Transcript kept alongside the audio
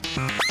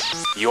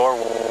You're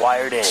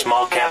wired in.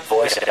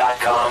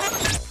 SmallCapVoice.com.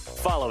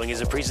 Following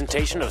is a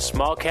presentation of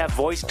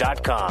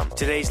SmallCapVoice.com,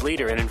 today's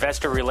leader in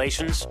investor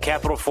relations,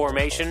 capital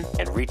formation,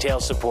 and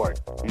retail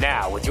support.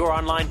 Now, with your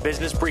online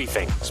business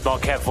briefing,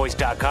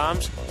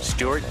 SmallCapVoice.com's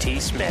Stuart T.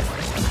 Smith.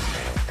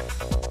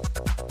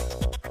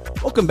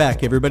 Welcome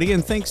back, everybody,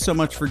 and thanks so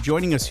much for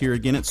joining us here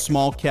again at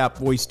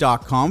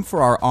SmallCapVoice.com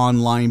for our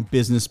online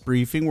business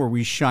briefing, where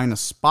we shine a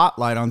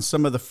spotlight on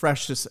some of the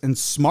freshest and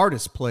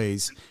smartest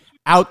plays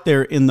out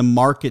there in the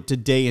market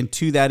today. And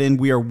to that end,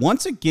 we are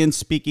once again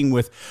speaking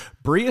with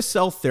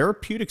BriaCell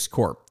Therapeutics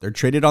Corp. They're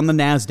traded on the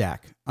Nasdaq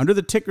under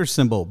the ticker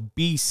symbol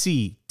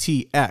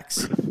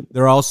BCTX.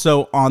 They're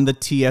also on the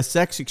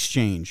TSX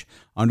exchange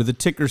under the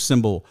ticker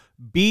symbol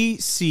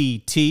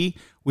BCT.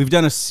 We've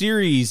done a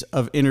series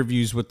of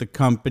interviews with the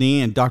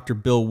company and Dr.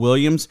 Bill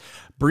Williams.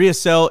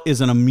 BriaCell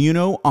is an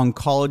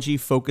immuno-oncology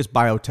focused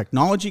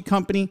biotechnology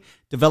company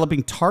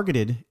developing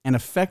targeted and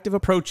effective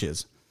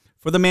approaches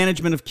for the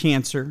management of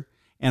cancer.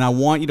 And I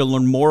want you to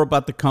learn more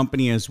about the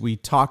company as we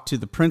talk to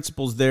the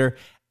principals there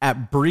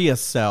at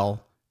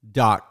BriaCell.com.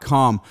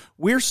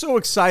 We're so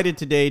excited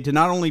today to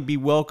not only be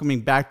welcoming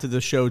back to the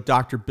show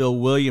Dr. Bill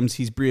Williams,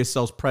 he's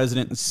BriaCell's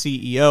president and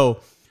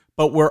CEO,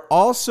 but we're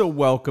also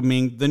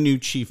welcoming the new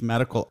chief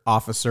medical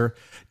officer,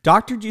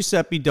 Dr.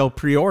 Giuseppe Del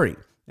Priore.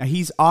 Now,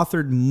 he's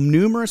authored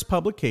numerous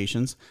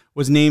publications,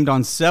 was named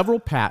on several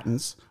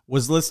patents,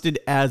 was listed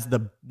as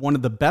one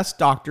of the best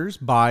doctors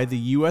by the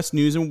U.S.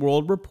 News and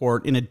World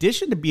Report. In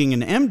addition to being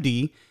an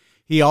MD,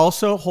 he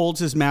also holds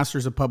his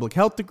Master's of Public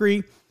Health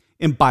degree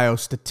in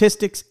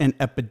biostatistics and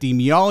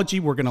epidemiology.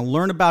 We're going to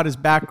learn about his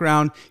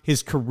background,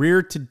 his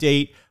career to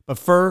date. But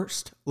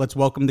first, let's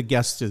welcome the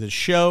guests to the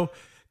show.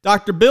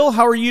 Dr. Bill,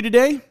 how are you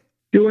today?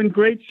 Doing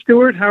great,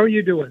 Stuart. How are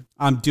you doing?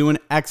 I'm doing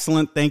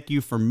excellent. Thank you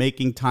for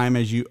making time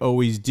as you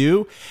always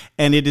do.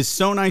 And it is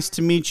so nice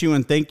to meet you,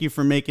 and thank you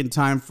for making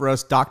time for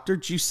us, Dr.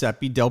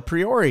 Giuseppe Del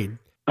Priore.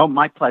 Oh,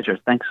 my pleasure.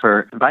 Thanks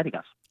for inviting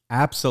us.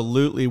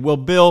 Absolutely. Well,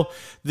 Bill,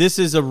 this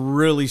is a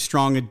really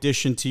strong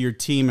addition to your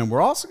team, and we're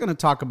also going to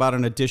talk about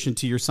an addition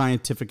to your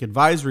scientific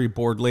advisory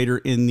board later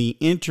in the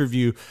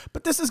interview.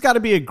 But this has got to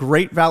be a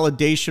great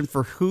validation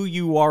for who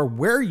you are,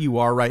 where you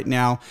are right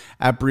now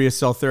at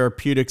BriaCell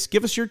Therapeutics.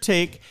 Give us your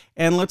take,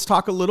 and let's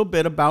talk a little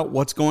bit about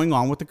what's going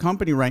on with the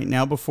company right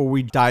now before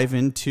we dive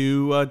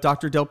into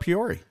Dr. Del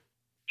Priore.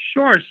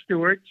 Sure,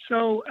 Stuart.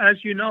 So,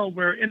 as you know,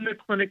 we're in the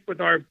clinic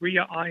with our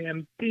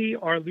BRIA-IMP,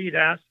 our lead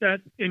asset,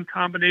 in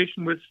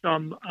combination with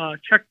some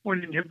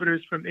checkpoint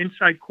inhibitors from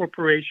Incyte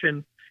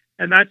Corporation.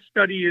 And that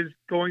study is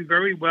going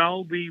very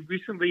well. We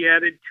recently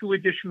added 2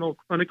 additional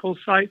clinical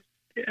sites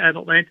at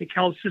Atlantic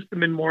Health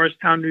System in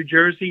Morristown, New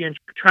Jersey, and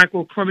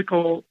Tranquil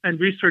Clinical and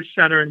Research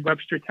Center in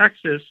Webster,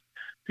 Texas,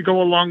 to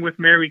go along with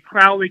Mary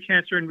Crowley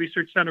Cancer and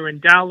Research Center in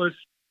Dallas,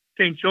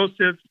 St.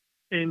 Joseph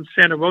in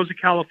Santa Rosa,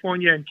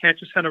 California, and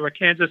Cancer Center of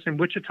Kansas in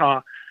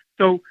Wichita.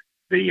 So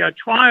the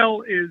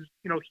trial is,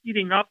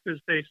 heating up, as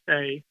they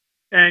say,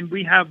 and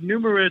we have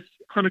numerous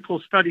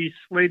clinical studies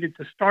slated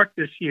to start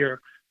this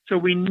year. So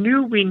we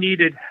knew we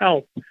needed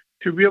help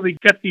to really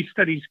get these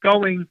studies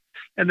going,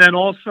 and then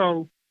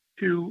also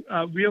to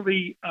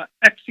really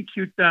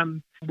execute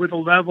them with a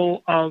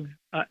level of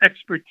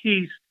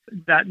expertise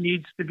that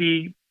needs to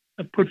be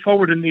put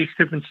forward in these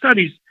different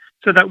studies,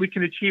 so that we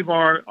can achieve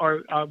our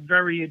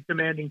very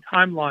demanding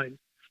timeline.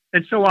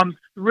 And so I'm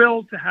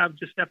thrilled to have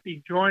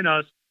Giuseppe join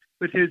us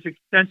with his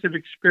extensive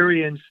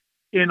experience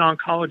in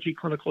oncology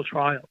clinical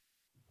trials.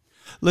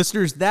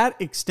 Listeners, that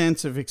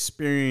extensive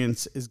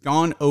experience is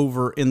gone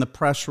over in the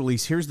press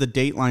release. Here's the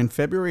dateline,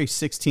 February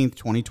 16th,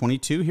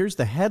 2022. Here's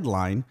the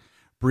headline.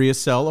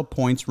 BriaCell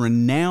appoints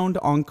renowned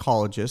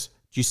oncologist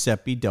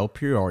Giuseppe Del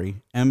Priore,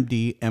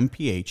 MD,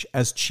 MPH,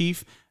 as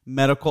chief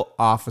medical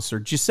officer.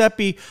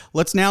 Giuseppe,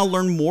 let's now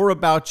learn more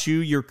about you,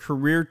 your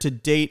career to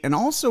date, and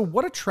also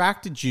what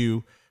attracted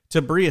you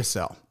to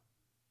BriaCell.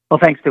 Well,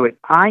 thanks, Stuart.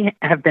 I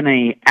have been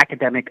an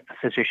academic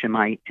physician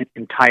my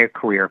entire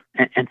career,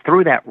 and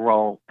through that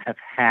role have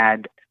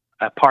had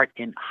a part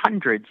in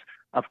hundreds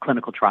of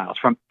clinical trials,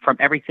 from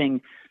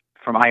everything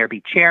from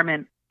IRB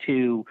chairman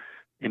to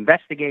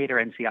investigator,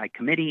 NCI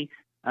committee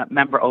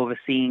member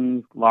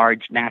overseeing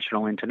large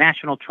national,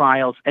 international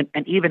trials, and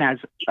even as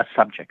a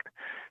subject.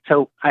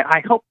 So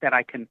I hope that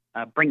I can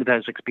bring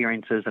those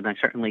experiences, and I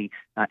certainly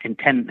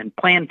intend and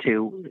plan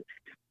to,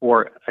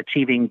 for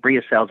achieving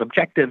BriaCell's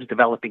objectives,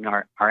 developing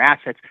our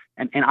assets,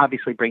 and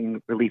obviously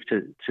bringing relief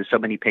to so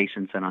many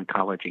patients in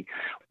oncology.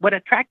 What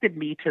attracted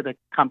me to the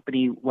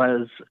company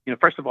was,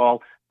 first of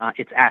all,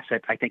 its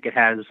asset. I think it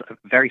has a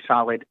very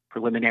solid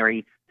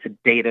preliminary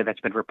data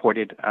that's been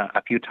reported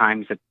a few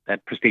times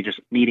at prestigious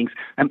meetings,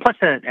 and plus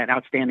an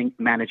outstanding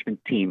management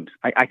team.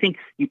 I think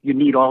you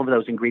need all of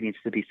those ingredients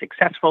to be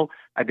successful.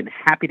 I've been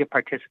happy to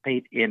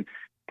participate in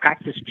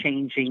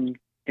practice-changing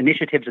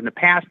initiatives in the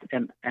past,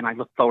 and I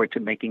look forward to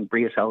making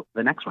BriaCell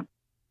the next one.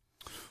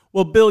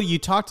 Well, Bill, you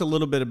talked a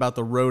little bit about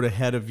the road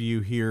ahead of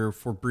you here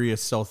for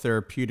BriaCell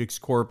Therapeutics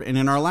Corp. And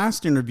in our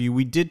last interview,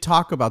 we did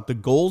talk about the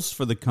goals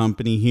for the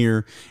company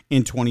here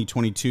in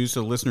 2022.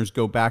 So listeners,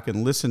 go back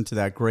and listen to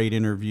that great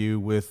interview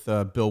with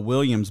Bill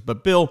Williams.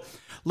 But Bill,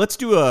 let's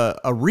do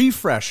a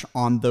refresh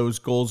on those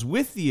goals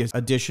with the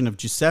addition of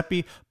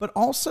Giuseppe, but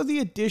also the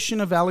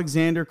addition of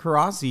Alexander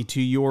Karazzi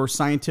to your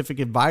scientific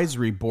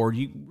advisory board.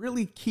 You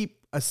really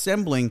keep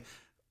assembling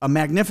a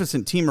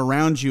magnificent team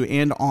around you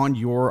and on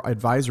your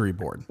advisory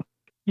board.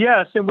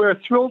 Yes, and we're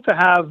thrilled to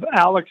have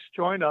Alex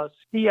join us.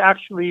 He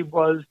actually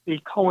was the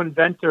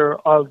co-inventor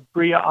of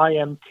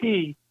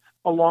BriaIMT,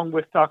 along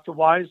with Dr.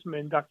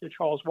 Wiseman, Dr.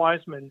 Charles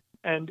Wiseman,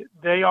 and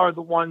they are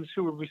the ones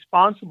who were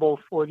responsible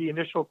for the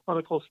initial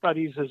clinical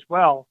studies as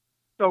well.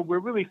 So we're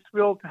really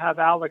thrilled to have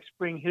Alex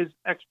bring his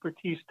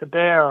expertise to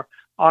bear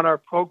on our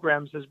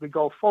programs as we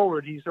go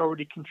forward. He's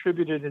already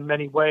contributed in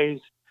many ways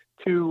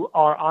to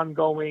our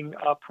ongoing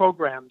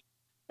programs.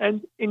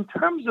 And in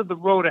terms of the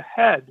road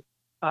ahead,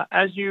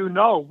 as you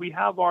know, we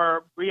have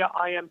our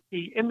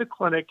BriaIMT in the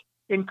clinic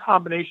in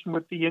combination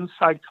with the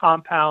inside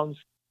compounds.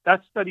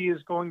 That study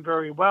is going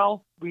very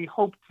well. We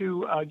hope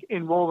to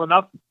enroll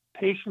enough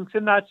patients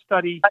in that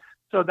study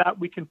so that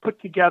we can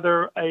put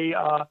together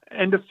a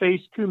end of phase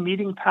 2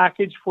 meeting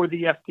package for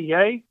the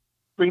FDA,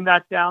 bring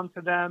that down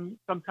to them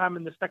sometime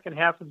in the second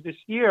half of this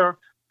year,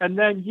 and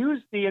then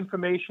use the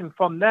information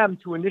from them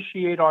to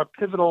initiate our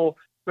pivotal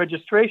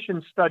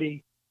registration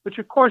study, which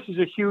of course is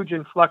a huge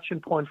inflection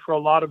point for a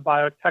lot of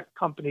biotech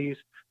companies,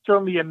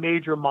 certainly a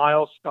major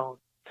milestone.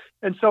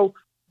 And so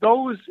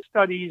those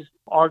studies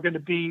are going to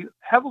be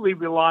heavily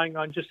relying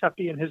on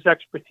Giuseppe and his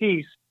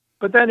expertise.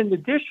 But then in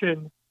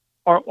addition,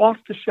 our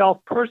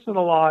off-the-shelf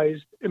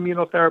personalized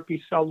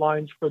immunotherapy cell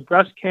lines for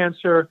breast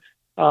cancer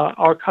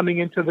are coming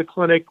into the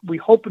clinic. We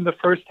hope in the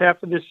first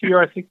half of this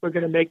year. I think we're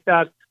going to make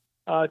that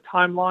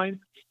timeline.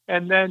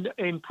 And then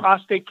in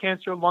prostate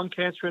cancer, lung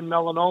cancer, and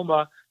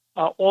melanoma,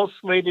 all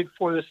slated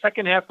for the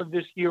second half of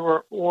this year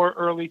or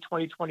early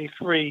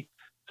 2023.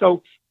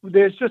 So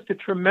there's just a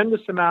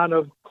tremendous amount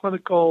of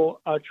clinical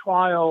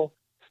trial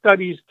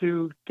studies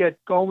to get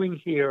going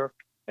here.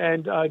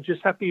 And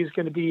Giuseppe is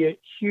going to be a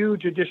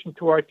huge addition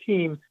to our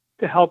team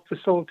to help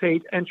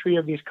facilitate entry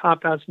of these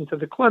compounds into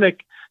the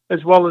clinic,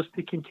 as well as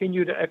to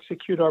continue to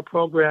execute our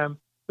program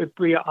with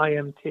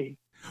BriaIMT.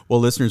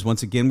 Well, listeners,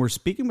 once again, we're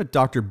speaking with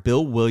Dr.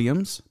 Bill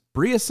Williams,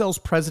 BriaCell's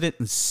president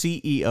and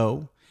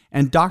CEO,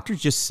 and Dr.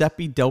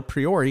 Giuseppe Del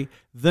Priore,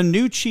 the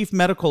new chief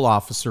medical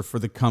officer for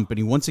the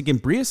company. Once again,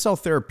 BriaCell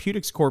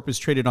Therapeutics Corp is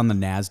traded on the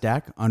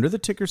Nasdaq under the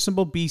ticker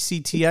symbol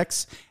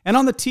BCTX and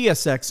on the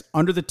TSX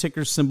under the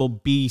ticker symbol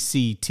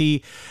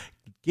BCT.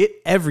 Get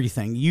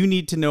everything you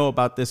need to know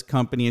about this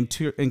company,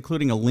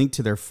 including a link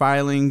to their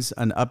filings,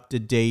 an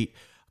up-to-date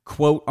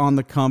quote on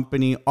the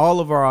company, all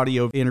of our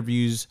audio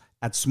interviews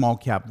at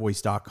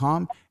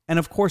smallcapvoice.com, and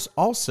of course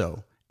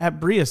also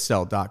at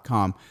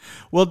BriaCell.com.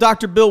 Well,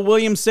 Dr. Bill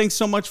Williams, thanks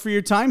so much for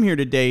your time here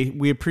today.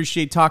 We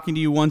appreciate talking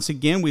to you once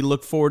again. We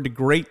look forward to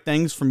great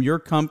things from your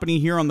company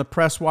here on the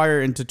Press Wire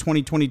into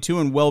 2022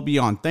 and well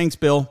beyond. Thanks,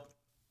 Bill.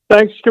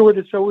 Thanks, Stuart.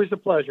 It's always a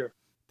pleasure.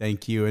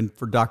 Thank you. And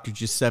for Dr.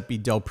 Giuseppe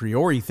Del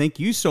Priore, thank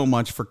you so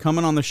much for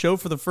coming on the show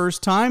for the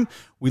first time.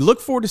 We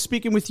look forward to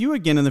speaking with you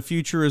again in the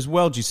future as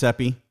well,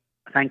 Giuseppe.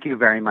 Thank you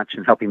very much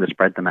in helping to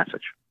spread the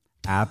message.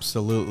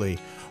 Absolutely.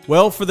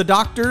 Well, for the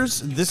doctors,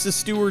 this is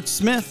Stuart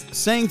Smith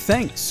saying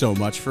thanks so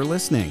much for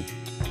listening.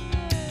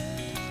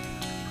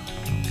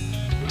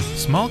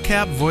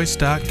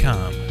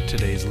 SmallCapVoice.com,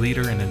 today's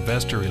leader in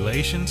investor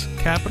relations,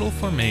 capital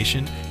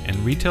formation, and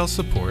retail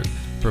support,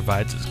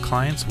 provides its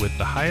clients with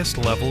the highest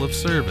level of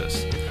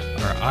service.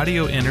 Our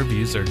audio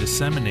interviews are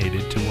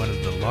disseminated to one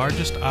of the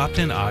largest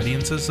opt-in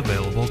audiences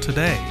available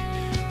today.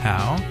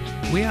 How?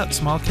 We at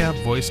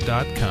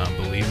SmallCapVoice.com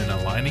believe in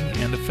aligning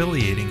and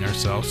affiliating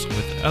ourselves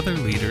with other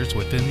leaders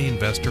within the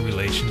investor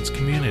relations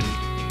community.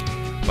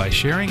 By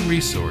sharing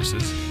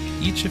resources,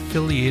 each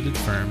affiliated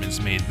firm is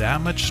made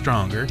that much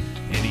stronger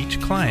and each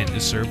client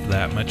is served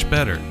that much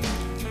better.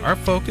 Our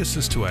focus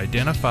is to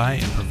identify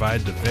and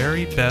provide the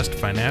very best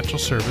financial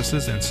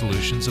services and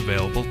solutions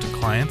available to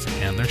clients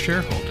and their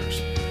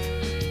shareholders.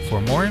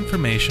 For more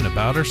information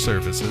about our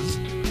services,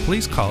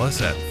 please call us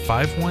at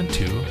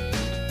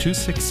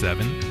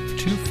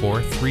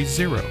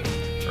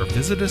 512-267-2430 or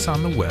visit us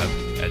on the web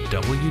at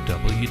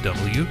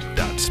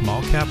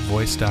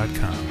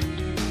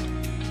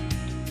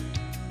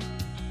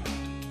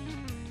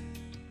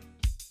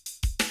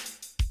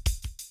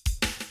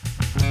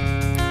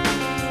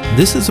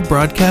This is a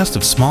broadcast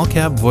of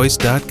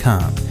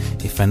SmallCapVoice.com,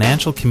 a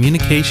financial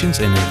communications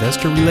and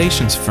investor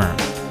relations firm.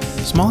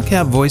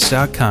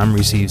 SmallCapVoice.com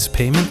receives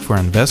payment for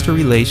investor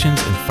relations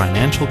and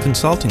financial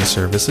consulting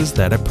services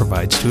that it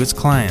provides to its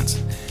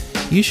clients.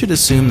 You should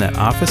assume that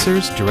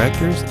officers,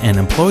 directors, and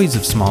employees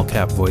of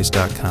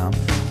SmallCapVoice.com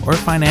or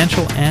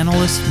financial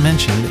analysts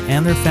mentioned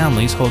and their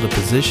families hold a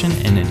position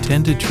and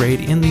intend to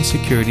trade in these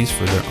securities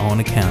for their own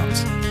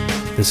accounts.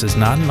 This is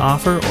not an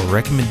offer or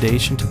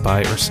recommendation to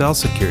buy or sell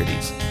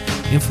securities.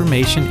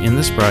 Information in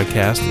this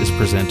broadcast is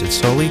presented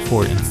solely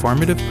for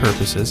informative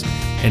purposes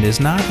and is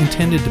not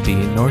intended to be,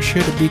 nor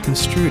should it be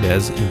construed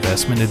as,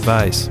 investment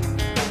advice.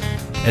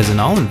 As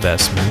in all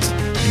investments,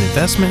 an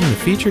investment in the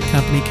featured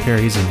company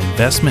carries an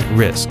investment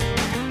risk.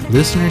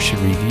 Listeners should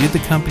review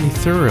the company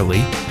thoroughly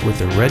with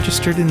a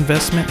registered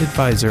investment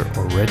advisor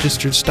or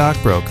registered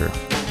stockbroker.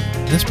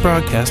 This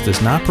broadcast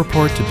does not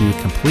purport to be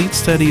a complete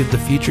study of the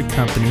featured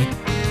company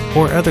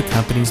or other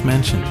companies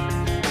mentioned.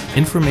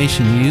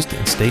 Information used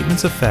and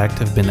statements of fact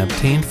have been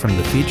obtained from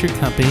the featured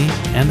company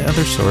and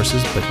other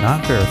sources but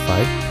not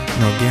verified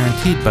nor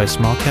guaranteed by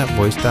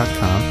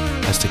smallcapvoice.com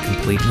as to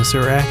completeness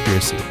or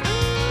accuracy.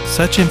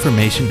 Such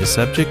information is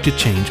subject to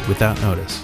change without notice.